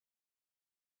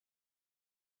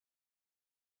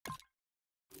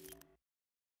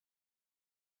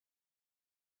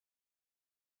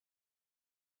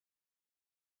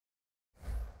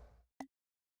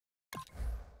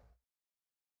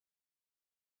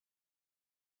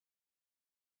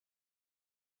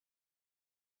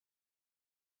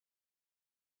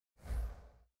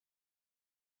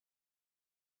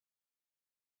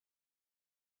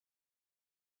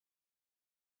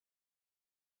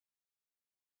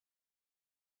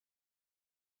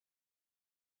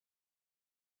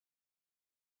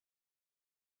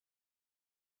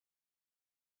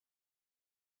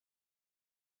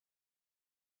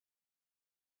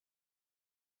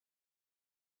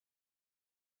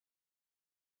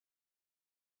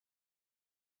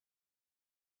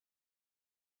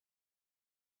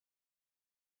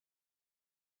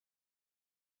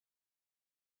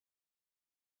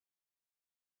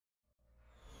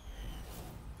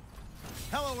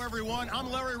Hello, everyone. I'm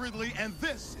Larry Ridley, and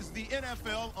this is the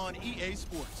NFL on EA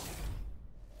Sports.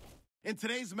 In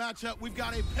today's matchup, we've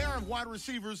got a pair of wide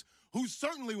receivers who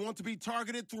certainly want to be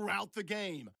targeted throughout the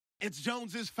game. It's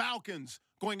Jones's Falcons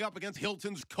going up against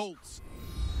Hilton's Colts.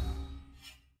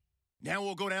 Now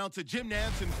we'll go down to Jim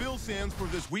Nantz and Phil Simms for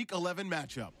this Week 11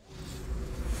 matchup.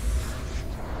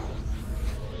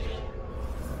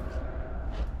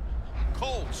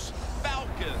 Colts,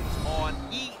 Falcons on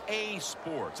EA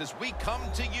Sports as we come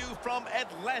to you from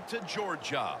Atlanta,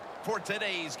 Georgia for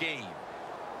today's game.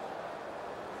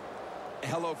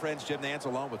 Hello, friends. Jim Nantz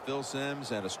along with Phil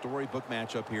Simms and a storybook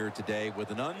matchup here today with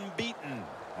an unbeaten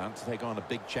to take on a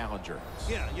big challenger.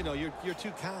 Yeah, you know, you're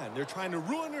too kind. They're trying to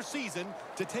ruin their season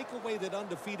to take away that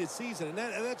undefeated season, and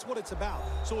that's what it's about.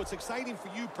 So it's exciting for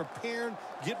you, preparing,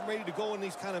 getting ready to go in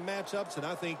these kind of matchups, and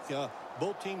I think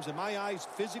both teams, in my eyes,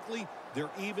 physically,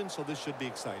 they're even, so this should be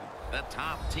exciting. The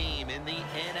top team in the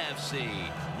NFC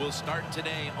will start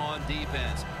today on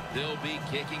defense. They'll be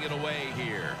kicking it away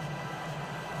here.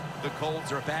 The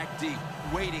Colts are back deep,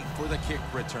 waiting for the kick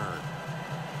return.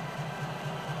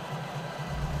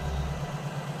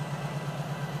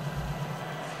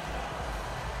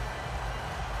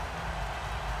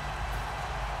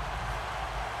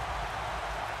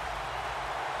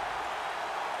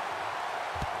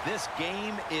 This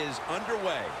game is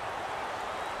underway.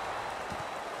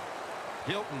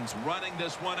 Hilton's running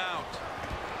this one out.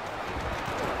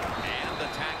 And the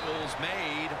tackle's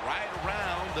made right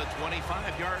around the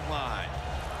 25-yard line.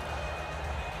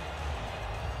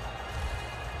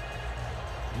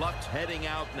 Luck's heading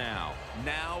out now.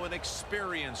 Now an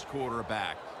experienced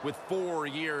quarterback with 4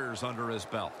 years under his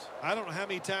belt. I don't know how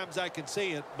many times I can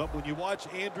say it, but when you watch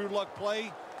Andrew Luck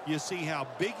play, you see how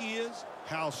big he is,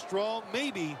 how strong,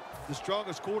 maybe the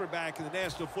strongest quarterback in the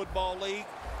National Football League,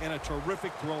 and a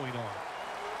terrific throwing arm.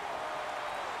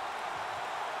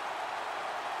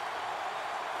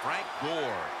 Frank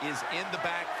Gore is in the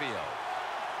backfield.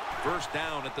 First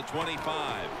down at the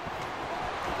 25.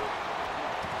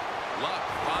 Luck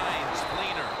finds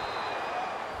Fleener.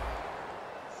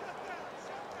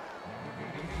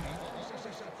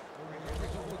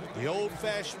 The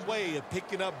old-fashioned way of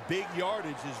picking up big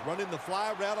yardage is running the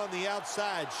fly route on the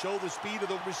outside. Show the speed of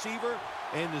the receiver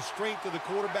and the strength of the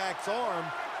quarterback's arm.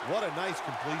 What a nice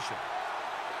completion.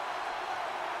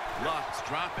 Luck's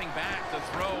dropping back to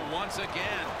throw once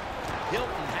again.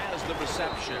 Hilton has the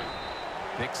reception.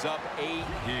 Picks up 8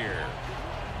 here.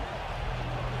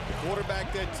 The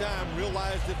quarterback that time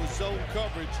realized it was zone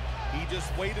coverage. He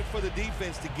just waited for the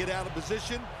defense to get out of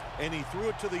position, and he threw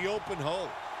it to the open hole.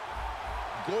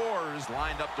 Gore's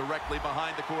lined up directly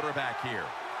behind the quarterback here.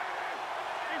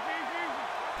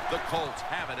 The Colts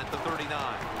have it at the 39.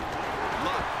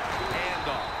 Luck,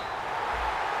 handoff.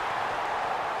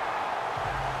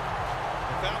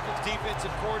 The Falcons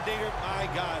defensive coordinator, my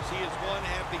gosh, he is one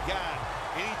happy guy.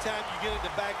 Anytime you get in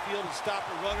the backfield and stop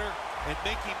a runner and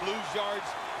make him lose yards,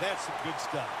 that's some good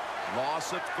stuff.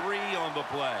 Loss of 3 on the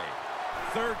play.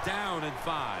 Third down and 5.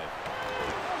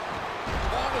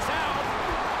 Ball is out.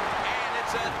 And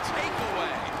it's a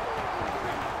takeaway.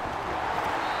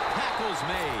 Tackle's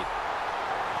made.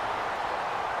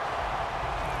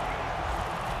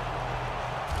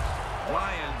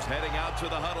 Lions heading out to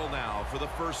the huddle now for the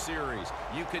first series.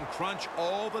 You can crunch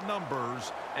all the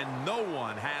numbers, and no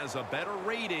one has a better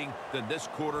rating than this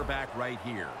quarterback right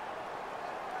here.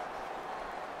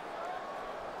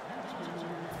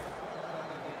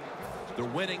 They're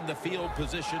winning the field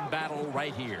position battle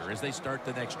right here as they start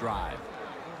the next drive.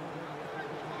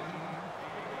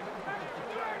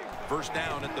 First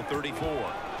down at the 34.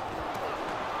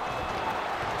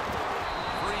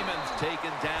 Freeman's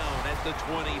taken down at the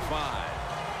 25.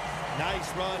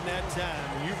 Nice run that time.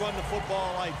 When you run the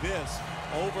football like this,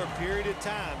 over a period of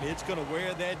time, it's going to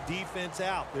wear that defense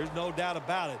out. There's no doubt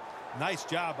about it. Nice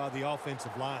job by the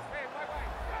offensive line.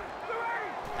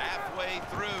 Halfway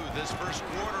through this first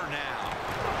quarter now.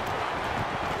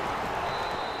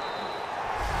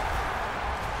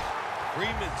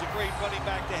 Freeman's a great running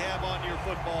back to have on your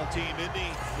football team, isn't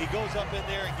he? He goes up in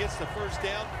there and gets the first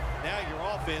down. Now your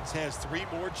offense has 3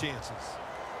 more chances.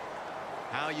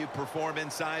 How you perform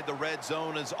inside the red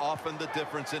zone is often the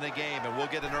difference in a game, and we'll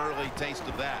get an early taste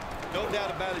of that. No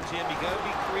doubt about it, Jim. You got to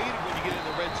be creative when you get in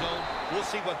the red zone. We'll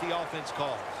see what the offense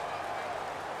calls.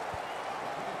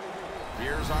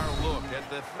 Here's our look at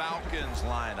the Falcons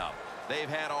lineup. They've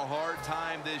had a hard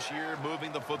time this year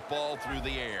moving the football through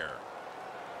the air.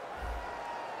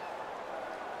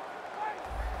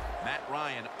 Matt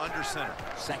Ryan under center.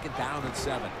 Second down and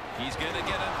 7. He's going to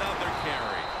get another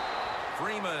carry.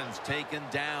 Freeman's taken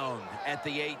down at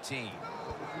the 18.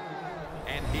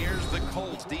 And here's the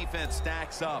Colts defense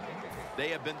stacks up. They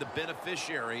have been the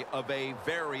beneficiary of a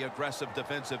very aggressive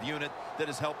defensive unit that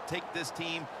has helped take this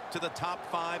team to the top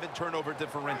 5 in turnover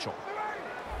differential.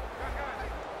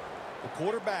 The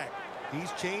quarterback,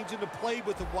 he's changing the play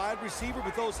with the wide receiver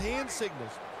with those hand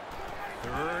signals.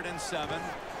 3rd and 7.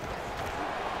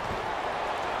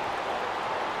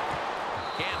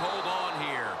 Can't hold on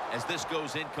here as this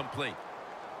goes incomplete.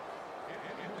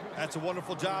 That's a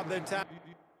wonderful job that time.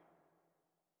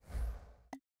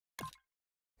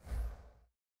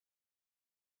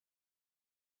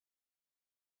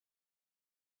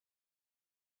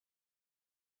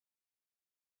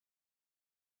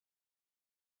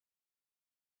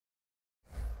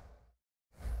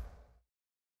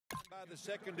 By the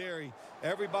secondary,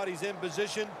 everybody's in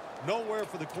position, nowhere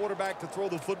for the quarterback to throw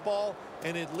the football,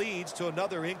 and it leads to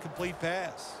another incomplete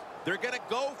pass. They're going to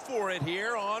go for it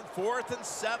here on 4th and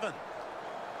 7.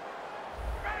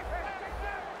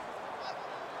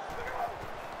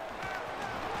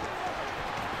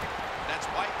 That's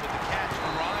White with the catch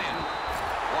for Ryan.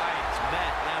 White's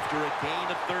met after a gain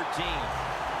of 13.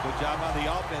 Good job on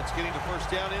the offense getting the first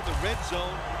down in the red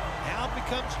zone. Now it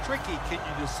becomes tricky. Can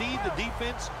you deceive the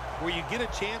defense where you get a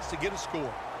chance to get a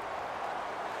score?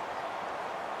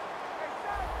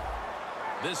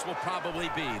 This will probably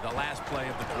be the last play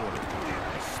of the quarter.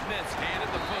 Smith's handed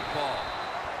the football.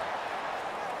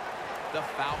 The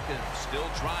Falcons still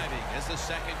driving as the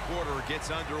second quarter gets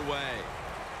underway.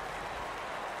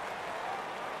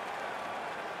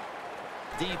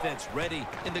 Defense ready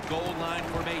in the goal line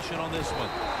formation on this one.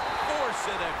 Force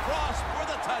it across for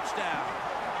the touchdown.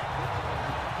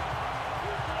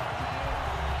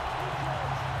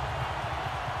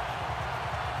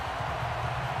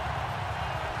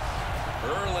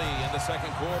 Early in the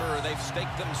second quarter, they've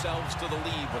staked themselves to the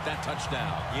lead with that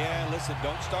touchdown. Yeah, listen,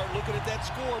 don't start looking at that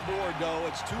scoreboard, though.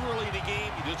 It's too early in the game.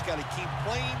 You just got to keep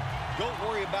playing. Don't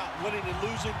worry about winning and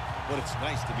losing, but it's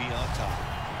nice to be on top.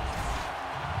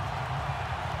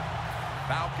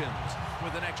 Falcons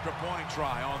with an extra point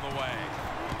try on the way.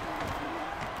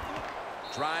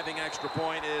 Driving extra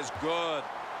point is good.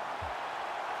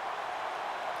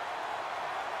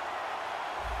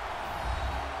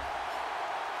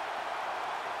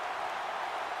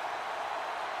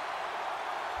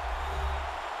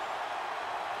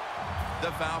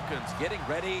 The Falcons getting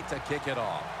ready to kick it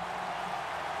off.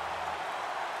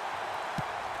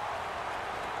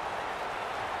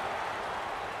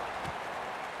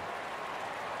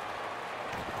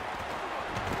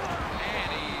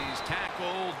 And he's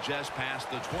tackled just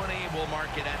past the 20. We'll mark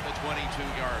it at the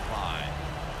 22-yard line.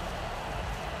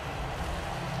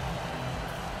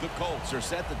 The Colts are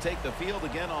set to take the field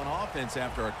again on offense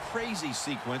after a crazy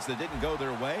sequence that didn't go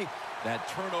their way. That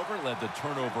turnover led to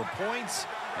turnover points.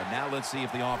 And now let's see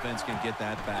if the offense can get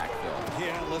that back, Phil.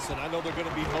 Yeah, listen, I know they're going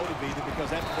to be motivated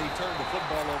because after they turned the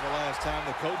football over last time,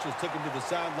 the coaches took them to the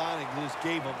sideline and just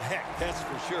gave them heck. That's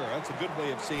for sure. That's a good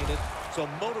way of seeing it. So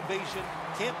motivation,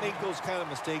 can't make those kind of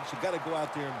mistakes. You got to go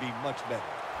out there and be much better.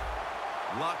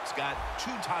 Luck's got 2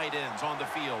 tight ends on the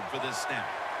field for this snap.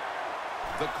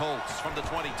 The Colts from the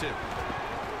 22.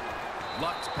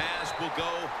 Luck's pass will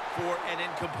go for an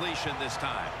incompletion this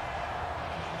time.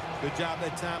 Good job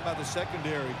that time by the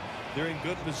secondary. They're in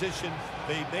good position.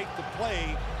 They make the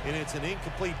play, and it's an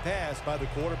incomplete pass by the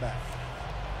quarterback.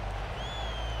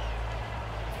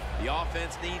 The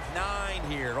offense needs 9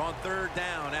 here on 3rd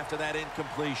down after that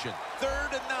incompletion.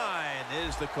 3rd and 9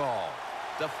 is the call.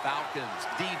 The Falcons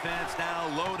defense now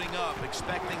loading up,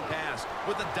 expecting pass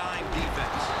with a dime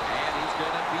defense. And he's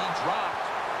going to be dropped.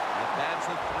 And that's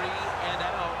a 3 and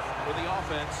out for the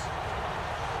offense.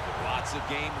 Lots of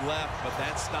game left, but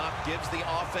that stop gives the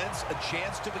offense a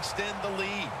chance to extend the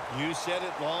lead. You said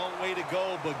it, long way to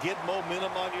go, but get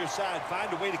momentum on your side.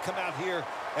 Find a way to come out here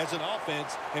as an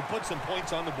offense and put some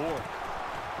points on the board.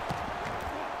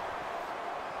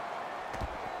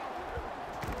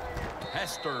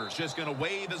 Hester's just going to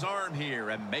wave his arm here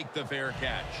and make the fair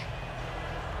catch.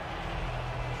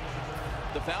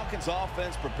 The Falcons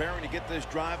offense preparing to get this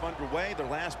drive underway. Their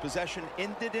last possession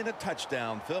ended in a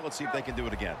touchdown. Phil, let's see if they can do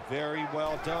it again. Very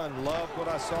well done. Loved what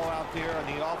I saw out there on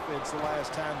the offense the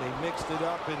last time. They mixed it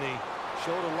up and they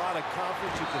showed a lot of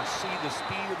confidence. You can see the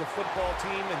speed of the football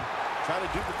team and try to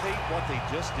duplicate what they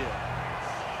just did.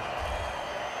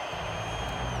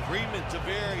 Freeman's a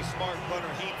very smart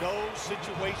runner. He knows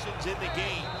situations in the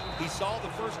game. He saw the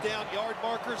first down yard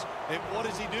markers, and what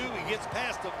does he do? He gets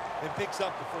past them and picks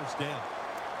up the first down.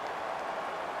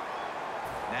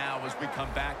 Now as we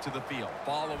come back to the field,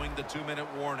 following the 2-minute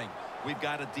warning, we've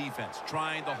got a defense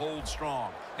trying to hold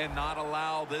strong and not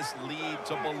allow this lead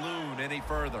to balloon any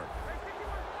further.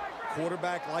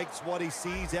 quarterback likes what he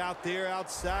sees out there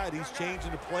outside. He's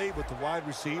changing the play with the wide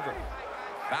receiver.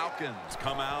 Falcons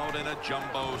come out in a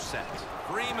jumbo set.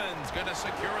 Freeman's going to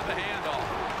secure the handoff.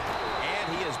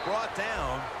 And he is brought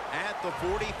down at the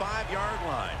 45-yard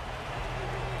line.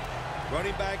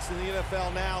 Running backs in the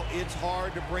NFL now, it's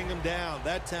hard to bring them down.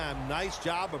 That time, nice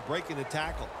job of breaking the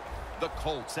tackle. The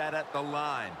Colts at the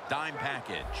line. Dime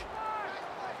package.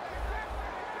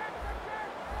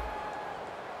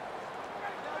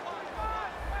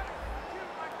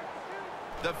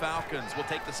 The Falcons will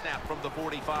take the snap from the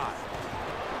 45.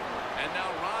 And now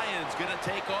Ryan's going to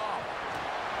take off.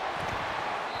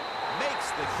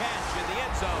 Makes the catch in the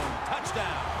end zone.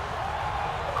 Touchdown.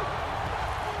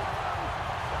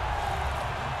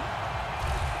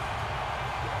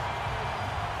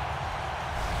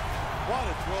 What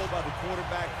a throw by the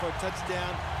quarterback for a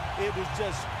touchdown. It was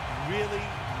just really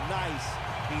nice.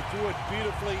 He threw it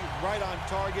beautifully, right on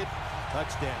target.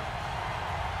 Touchdown.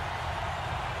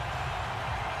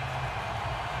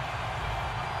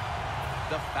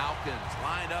 The Falcons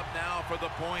line up now for the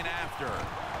point after.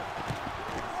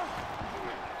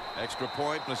 Extra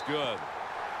point was good.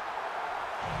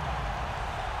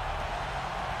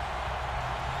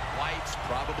 White's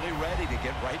probably ready to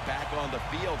get right back on the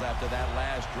field after that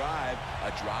last drive.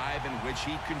 A drive in which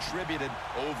he contributed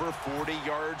over 40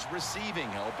 yards receiving,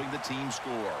 helping the team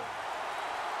score.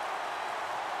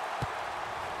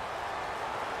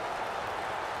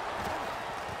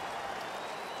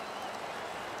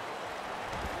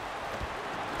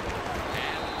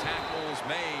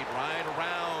 Made right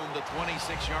around the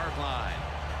 26-yard line.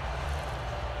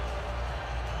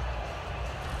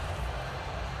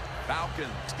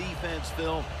 Falcons defense,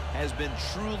 Phil, has been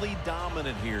truly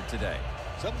dominant here today.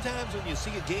 Sometimes when you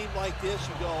see a game like this,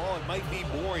 you go, oh, it might be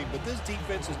boring, but this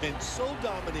defense has been so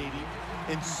dominating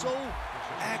and so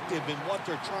active in what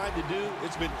they're trying to do.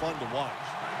 It's been fun to watch.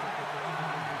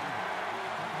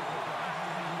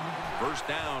 First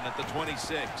down at the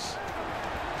 26.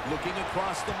 Looking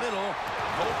across the middle.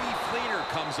 Kobe Fleener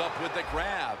comes up with the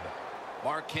grab.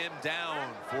 Mark him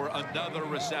down for another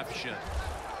reception.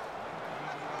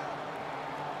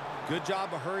 Good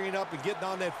job of hurrying up and getting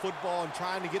on that football and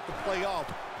trying to get the play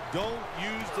off. Don't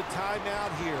use the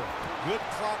timeout here. Good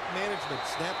clock management.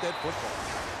 Snap that football.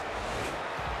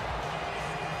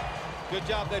 Good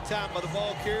job that time by the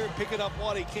ball carrier, picking up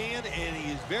what he can, and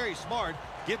he is very smart.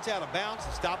 Gets out of bounds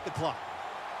and stop the clock.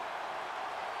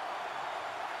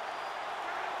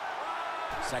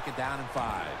 Second down and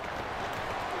 5.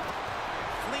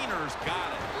 Fleener's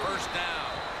got it. First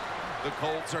down. The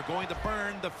Colts are going to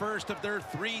burn the first of their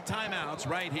 3 timeouts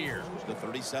right here. The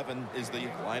 37 is the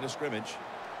line of scrimmage.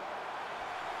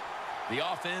 The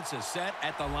offense is set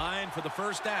at the line for the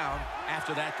first down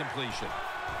after that completion.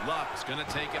 Luck's going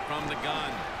to take it from the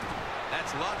gun.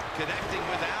 That's Luck connecting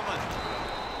with Allen.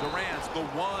 Durant's the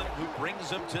one who brings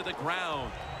him to the ground.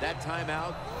 That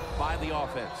timeout by the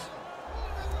offense.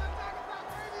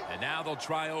 And now they'll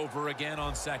try over again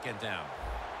on second down.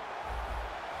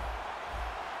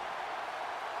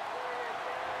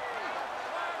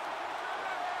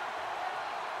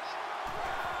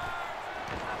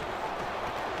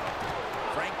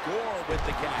 Frank Gore with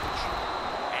the catch.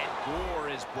 And Gore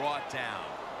is brought down.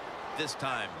 This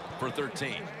time for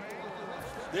 13.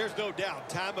 There's no doubt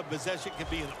time of possession can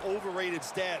be an overrated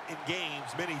stat in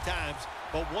games many times.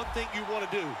 But one thing you want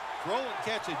to do, throw and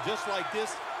catch it just like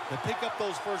this, to pick up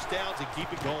those first downs and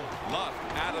keep it going. Luck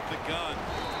out of the gun.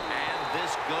 And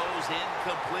this goes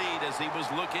incomplete as he was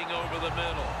looking over the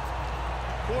middle.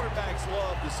 Quarterbacks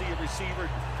love to see a receiver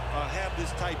have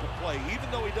this type of play. Even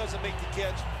though he doesn't make the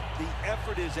catch, the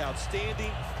effort is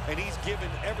outstanding, and he's given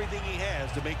everything he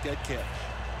has to make that catch.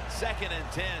 Second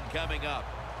and 10 coming up.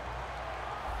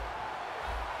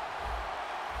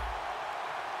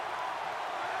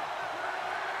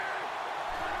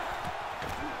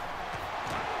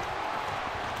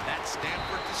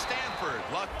 Stanford to Stanford.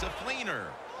 Luck to Fleener.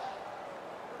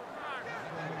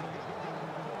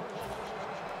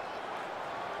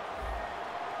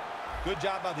 Good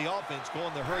job by the offense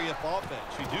going the hurry-up offense.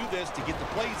 You do this to get the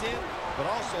plays in, but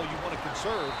also you want to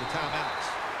conserve the timeouts.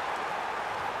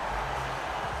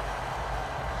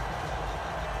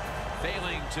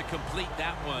 Failing to complete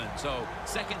that one, so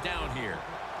second down here.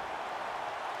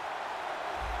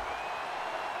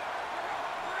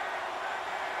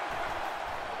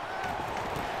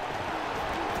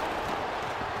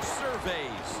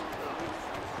 Surveys.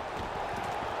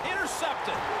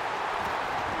 Intercepted.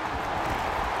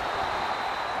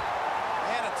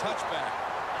 And a touchback.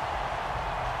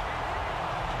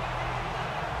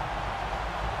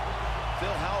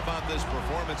 Phil, how about this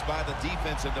performance by the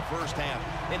defense in the first half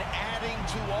and adding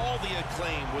to all the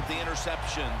acclaim with the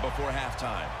interception before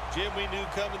halftime. Jim, we knew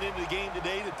coming into the game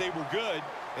today that they were good,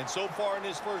 and so far in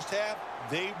this first half,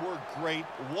 they were great.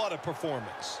 What a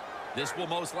performance. This will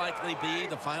most likely be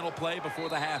the final play before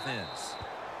the half ends.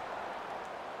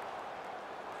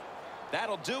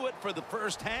 That'll do it for the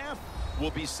first half.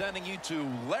 We'll be sending you to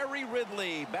Larry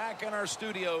Ridley back in our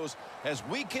studios as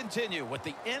we continue with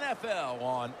the NFL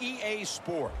on EA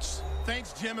Sports.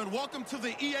 Thanks, Jim, and welcome to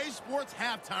the EA Sports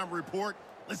Halftime Report.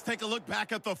 Let's take a look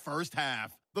back at the first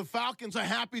half. The Falcons are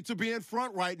happy to be in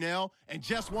front right now and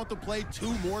just want to play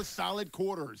 2 more solid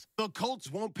quarters. The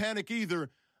Colts won't panic either.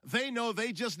 They know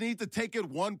they just need to take it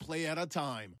 1 play at a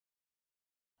time.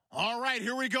 All right,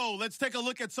 here we go. Let's take a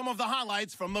look at some of the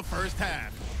highlights from the first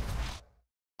half.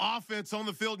 Offense on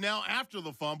the field now after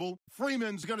the fumble.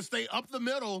 Freeman's going to stay up the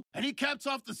middle, and he caps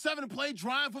off the 7-play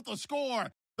drive with a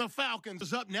score. The Falcons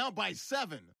is up now by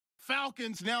 7.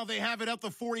 Falcons, now they have it at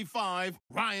the 45.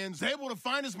 Ryan's able to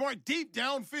find his mark deep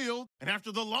downfield, and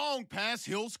after the long pass,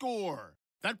 he'll score.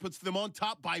 That puts them on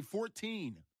top by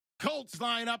 14. Colts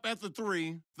line up at the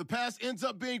 3. The pass ends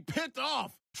up being picked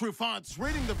off. Trufant's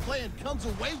reading the play and comes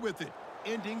away with it,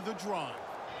 ending the drive.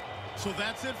 So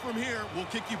that's it from here. We'll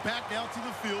kick you back down to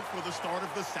the field for the start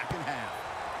of the second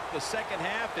half. The second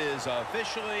half is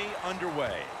officially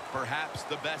underway. Perhaps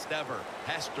the best ever.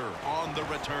 Hester on the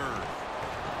return.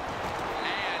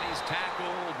 And he's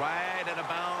tackled right at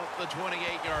about the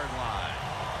 28-yard line.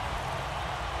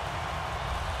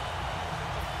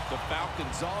 The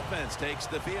Falcons offense takes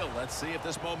the field. Let's see if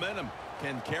this momentum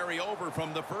can carry over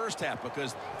from the first half,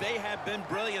 because they have been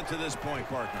brilliant to this point,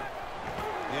 partner.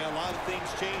 Yeah, a lot of things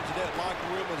change in that locker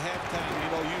room at halftime. You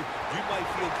know, you might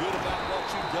feel good about what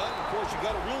you've done. Of course, you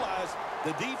got to realize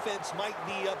the defense might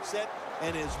be upset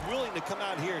and is willing to come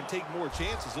out here and take more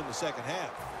chances in the second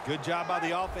half. Good job by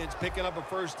the offense picking up a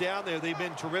first down there. They've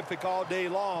been terrific all day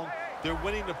long. They're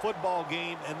winning the football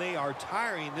game, and they are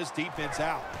tiring this defense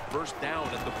out. First down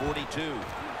at the 42.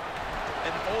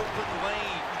 An open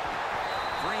lane.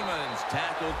 Freeman's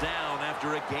tackled down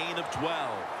after a gain of 12.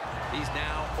 He's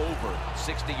now over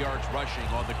 60 yards rushing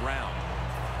on the ground.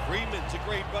 Freeman's a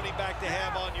great running back to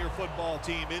have on your football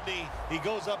team, isn't he? He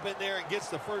goes up in there and gets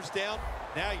the first down.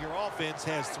 Now your offense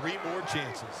has 3 more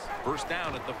chances. First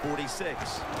down at the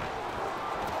 46.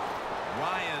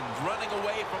 Ryan's running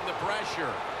away from the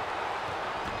pressure.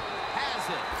 Has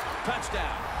it.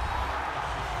 Touchdown.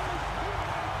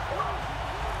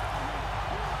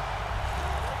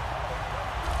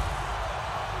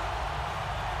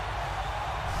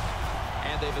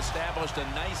 And they've established a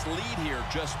nice lead here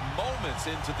just moments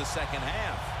into the second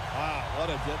half. Wow, well,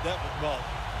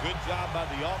 good job by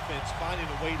the offense finding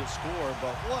a way to score,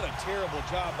 but what a terrible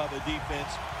job by the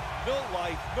defense. No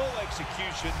life, no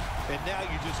execution, and now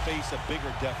you just face a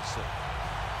bigger deficit.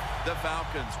 The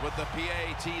Falcons with the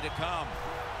PAT to come.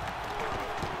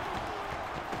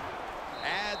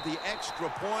 Add the extra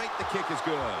point. The kick is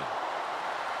good.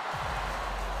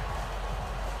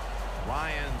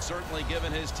 Ryan certainly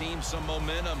given his team some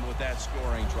momentum with that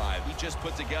scoring drive. He just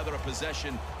put together a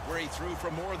possession where he threw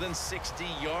for more than 60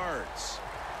 yards.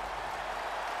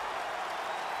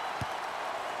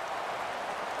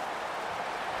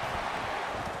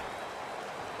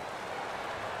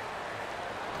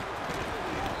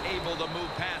 Able to move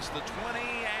past the 20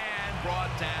 and brought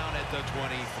down at the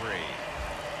 23.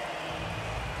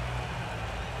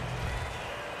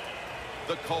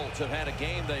 The Colts have had a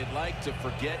game they'd like to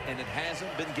forget, and it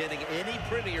hasn't been getting any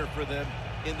prettier for them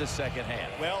in the second half.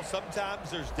 Well,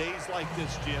 sometimes there's days like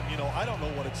this, Jim. You know, I don't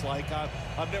know what it's like.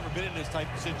 I've never been in this type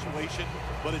of situation,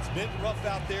 but it's been rough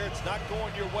out there. It's not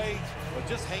going your way, but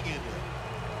just hang in there.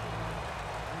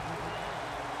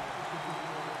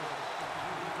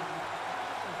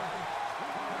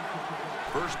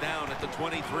 First down at the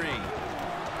 23.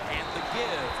 And the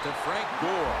give to Frank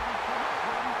Gore.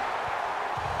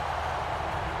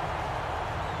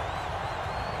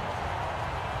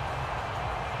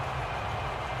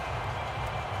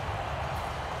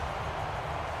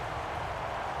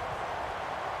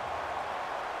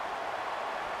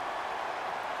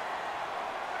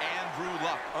 Andrew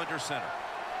Luck under center.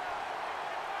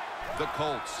 The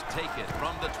Colts take it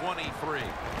from the 23.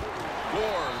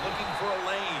 Gore looking for a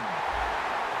lane.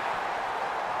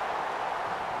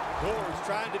 Gore's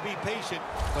trying to be patient,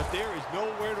 but there is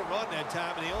nowhere to run that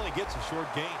time, and he only gets a short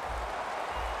gain.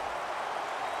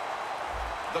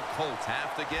 The Colts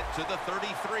have to get to the 33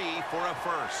 for a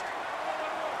first.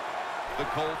 The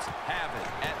Colts have it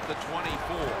at the 24.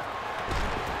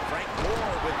 Frank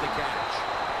Gore with the catch.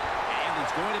 And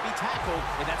he's going to be tackled,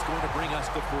 and that's going to bring us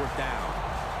to fourth down.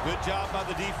 Good job by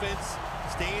the defense.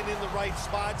 Staying in the right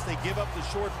spots. They give up the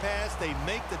short pass. They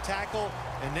make the tackle.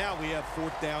 And now we have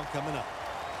 4th down coming up.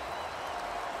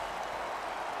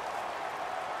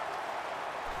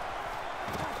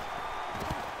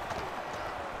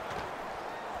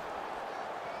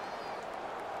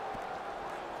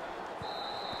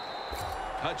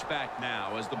 Touchback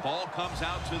now as the ball comes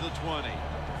out to the 20.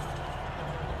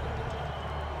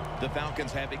 The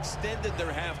Falcons have extended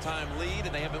their halftime lead,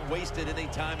 and they haven't wasted any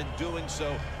time in doing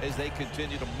so as they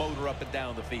continue to motor up and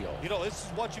down the field. You know, this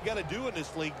is what you got to do in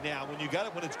this league now. When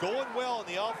it's going well on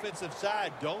the offensive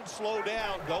side, don't slow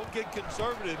down. Don't get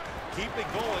conservative. Keep it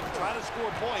going. Try to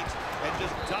score points and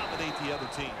just dominate the other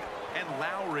team. And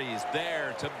Lowry's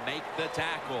there to make the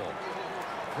tackle.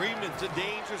 Freeman's a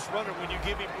dangerous runner when you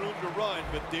give him room to run,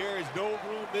 but there is no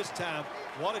room this time.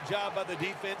 What a job by the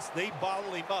defense. They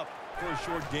bottle him up for a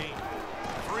short gain.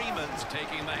 Freeman's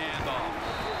taking the handoff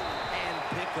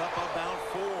and pick up about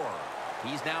 4.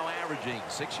 He's now averaging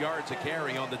 6 yards a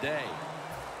carry on the day.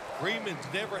 Freeman's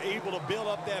never able to build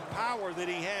up that power that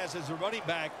he has as a running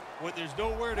back when there's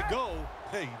nowhere to go.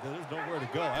 Hey, there's nowhere to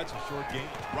go. That's a short gain.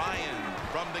 Ryan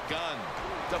from the gun.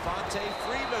 Devontae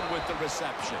Freeman with the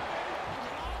reception.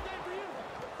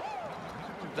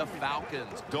 The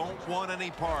Falcons don't want any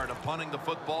part of punting the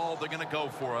football. They're going to go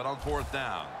for it on 4th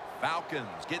down. Falcons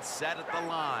get set at the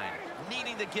line,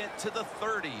 needing to get to the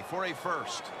 30 for a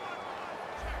first.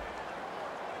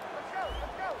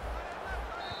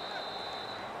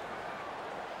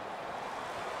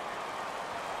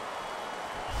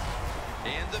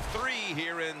 And the 3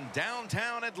 here in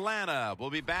downtown Atlanta. We'll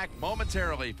be back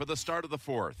momentarily for the start of the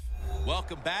 4th.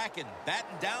 Welcome back and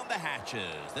batten down the hatches.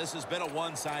 This has been a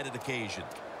one-sided occasion.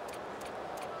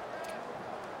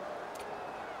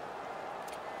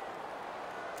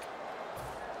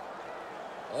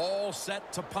 All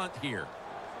set to punt here.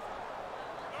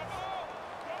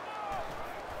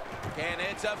 And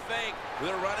it's a fake.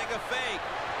 They're running a fake.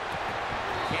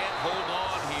 Can't hold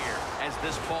on here as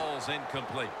this ball's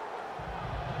incomplete.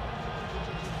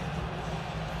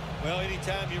 Well,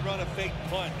 anytime you run a fake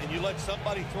punt and you let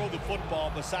somebody throw the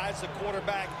football besides the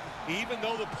quarterback, even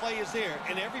though the play is there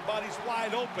and everybody's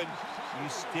wide open, you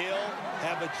still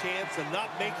have a chance of not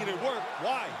making it work.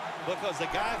 Why? Because the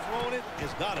guy throwing it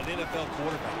is not an NFL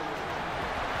quarterback.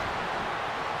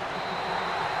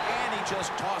 And he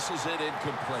just tosses it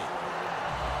incomplete.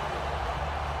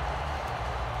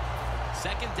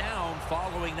 2nd down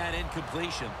following that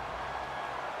incompletion.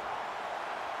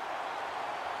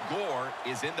 Gore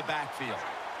is in the backfield.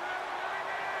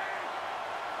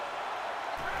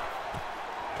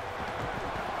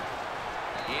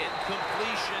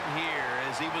 Incompletion here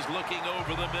as he was looking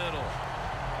over the middle.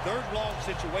 3rd long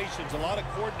situations, a lot of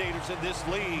coordinators in this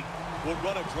league will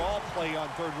run a draw play on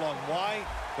 3rd long. Why?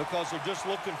 Because they're just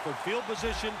looking for field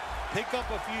position, pick up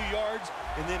a few yards,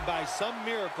 and then by some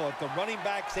miracle, if the running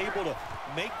back's able to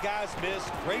make guys miss,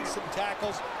 break some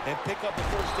tackles, and pick up a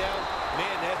 1st down,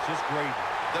 man, that's just great.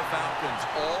 The Falcons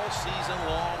all season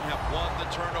long have won the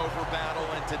turnover battle,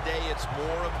 and today it's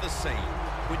more of the same.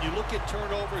 When you look at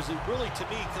turnovers, it really, to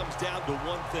me, comes down to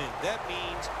one thing. That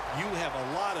means you have a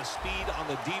lot of speed on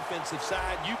the defensive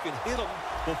side. You can hit them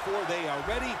before they are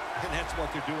ready, and that's what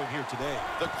they're doing here today.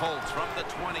 The Colts from the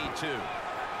 22.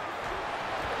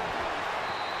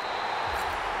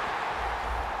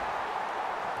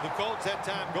 The Colts that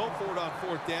time go for it on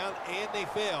 4th down, and they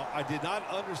fail. I did not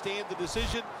understand the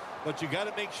decision, but you got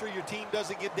to make sure your team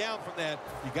doesn't get down from that.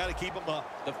 You got to keep them up.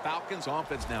 The Falcons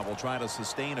offense now will try to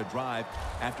sustain a drive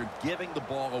after giving the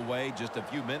ball away just a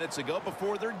few minutes ago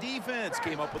before their defense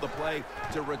came up with a play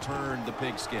to return the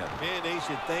pigskin. Man, they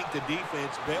should thank the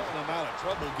defense bailing them out of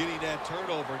trouble getting that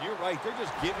turnover. And you're right, they're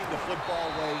just giving the football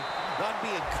away, not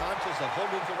being conscious of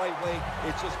holding it the right way.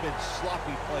 It's just been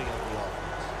sloppy play on the offense.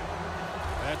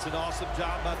 That's an awesome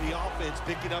job by the offense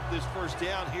picking up this 1st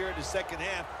down here in the 2nd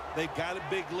half. They've got a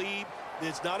big lead.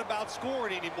 It's not about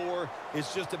scoring anymore.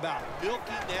 It's just about milking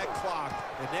that clock,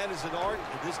 and that is an art,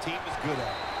 and this team is good at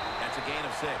it. That's a gain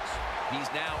of 6. He's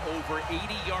now over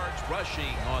 80 yards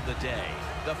rushing on the day.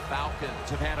 The Falcons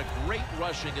have had a great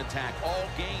rushing attack all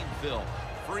game, Phil.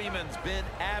 Freeman's been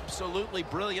absolutely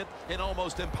brilliant and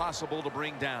almost impossible to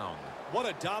bring down. What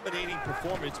a dominating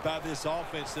performance by this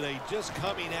offense today, just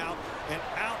coming out and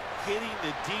out-hitting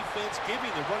the defense, giving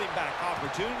the running back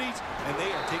opportunities, and they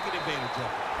are taking advantage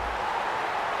of it.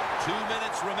 2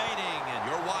 minutes remaining, and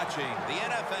you're watching the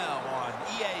NFL on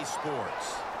EA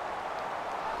Sports.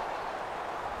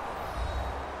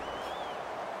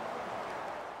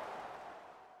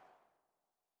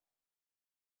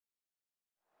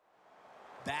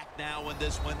 Back now in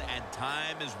this one, and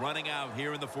time is running out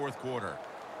here in the 4th quarter.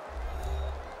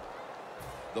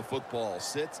 The football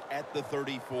sits at the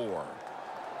 34.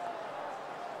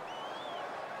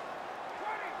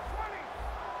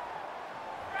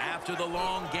 After the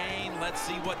long gain, let's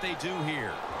see what they do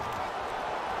here.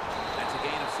 That's a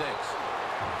gain of 6.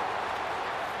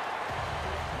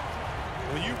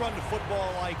 When you run the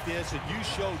football like this and you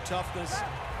show toughness,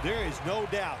 there is no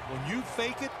doubt when you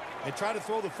fake it and try to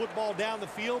throw the football down the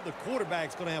field, the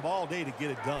quarterback's going to have all day to get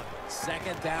it done.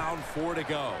 2nd down, 4 to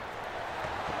go.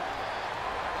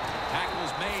 Tackle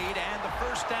is made, and the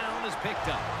first down is picked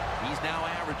up. He's now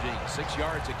averaging 6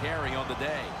 yards a carry on the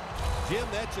day. Jim,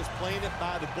 that's just playing it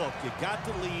by the book. You got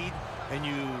the lead, and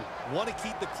you want to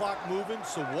keep the clock moving,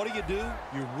 so what do?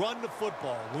 You run the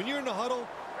football. When you're in the huddle,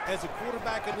 as a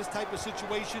quarterback in this type of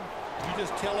situation, you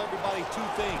just tell everybody 2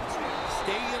 things.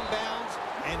 Stay in bounds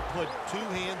and put 2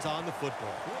 hands on the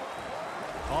football.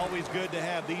 Always good to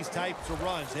have these types of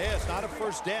runs. Yeah, it's not a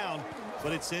first down,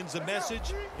 but it sends a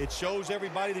message. It shows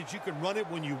everybody that you can run it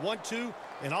when you want to,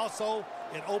 and also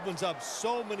it opens up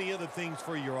so many other things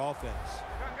for your offense.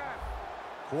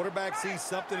 Quarterback sees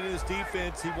something in his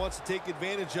defense he wants to take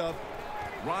advantage of.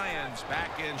 Ryan's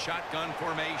back in shotgun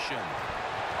formation.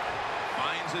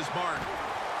 Finds his mark.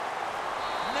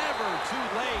 Never too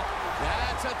late.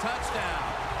 That's a touchdown.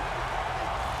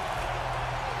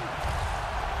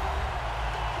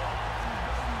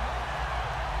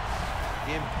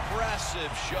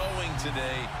 Impressive showing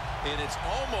today, and it's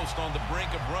almost on the brink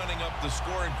of running up the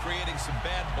score and creating some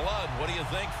bad blood. What do you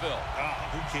think, Phil?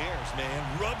 Who cares, man?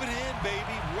 Rub it in,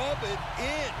 baby. Rub it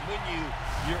in. When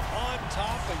you're on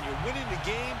top and you're winning the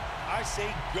game, I say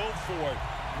go for it.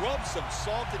 Rub some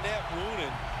salt in that wound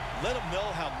and let them know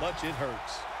how much it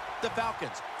hurts. The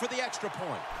Falcons for the extra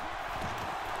point.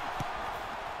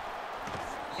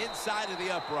 Inside of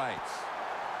the uprights.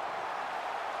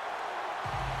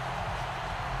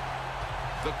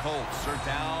 The Colts are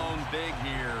down big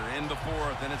here in the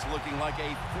 4th, and it's looking like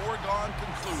a foregone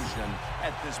conclusion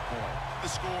at this point. The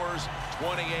score's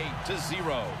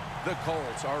 28-0. The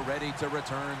Colts are ready to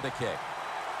return the kick.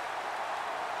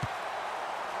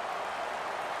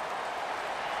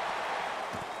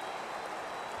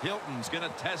 Hilton's going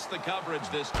to test the coverage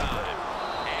this time.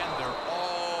 And they're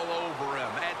all over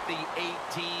him at the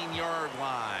 18-yard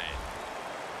line.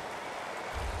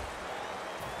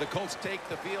 The Colts take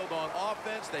the field on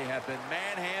offense. They have been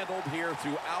manhandled here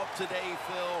throughout today,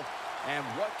 Phil. And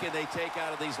what can they take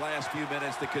out of these last few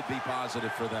minutes that could be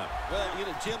positive for them? Well,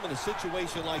 Jim, in a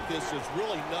situation like this, there's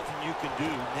really nothing you can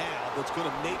do now that's going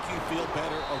to make you feel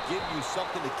better or give you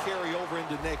something to carry over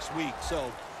into next week.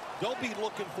 So don't be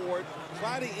looking for it.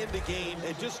 Try to end the game,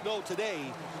 and just know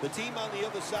today the team on the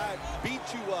other side beat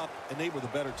you up, and they were the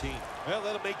better team. Well,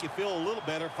 that'll make you feel a little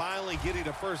better. Finally getting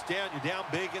a first down. You're down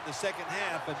big in the second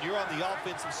half, and you're on the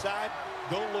offensive side.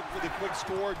 Don't look for the quick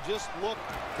score. Just look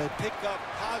to pick up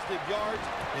positive yards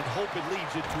and hope it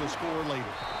leads you to a score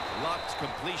later. Luck's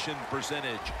completion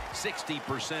percentage,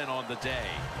 60% on the day.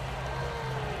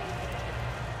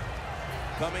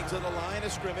 Coming to the line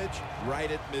of scrimmage right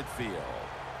at midfield.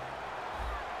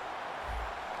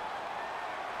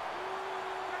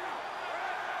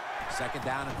 Second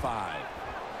down and 5.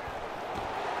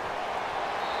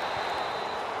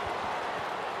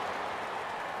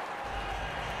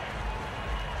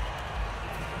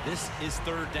 This is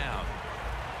 3rd down.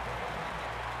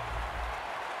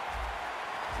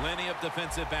 Plenty of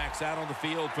defensive backs out on the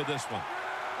field for this one.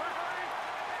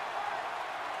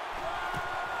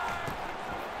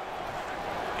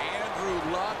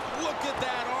 Andrew Luck, look at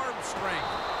that arm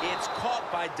strength. It's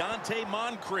caught by Dante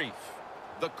Moncrief.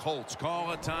 The Colts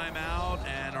call a timeout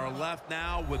and are left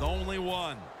now with only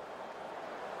one.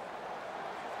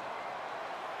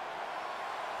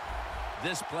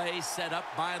 This play set up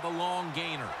by the long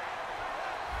gainer.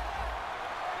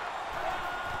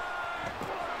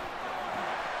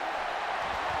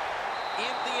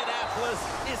 Indianapolis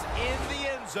is in the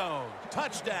end zone.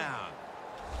 Touchdown.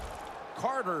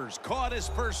 Carter's caught his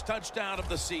first touchdown of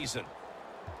the season.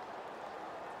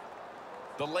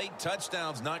 The late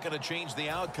touchdown's not going to change the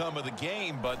outcome of the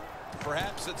game, but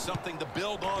perhaps it's something to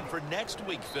build on for next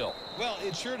week, Phil. Well,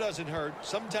 it sure doesn't hurt.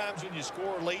 Sometimes when you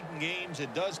score late in games,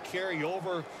 it does carry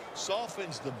over,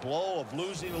 softens the blow of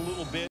losing a little bit.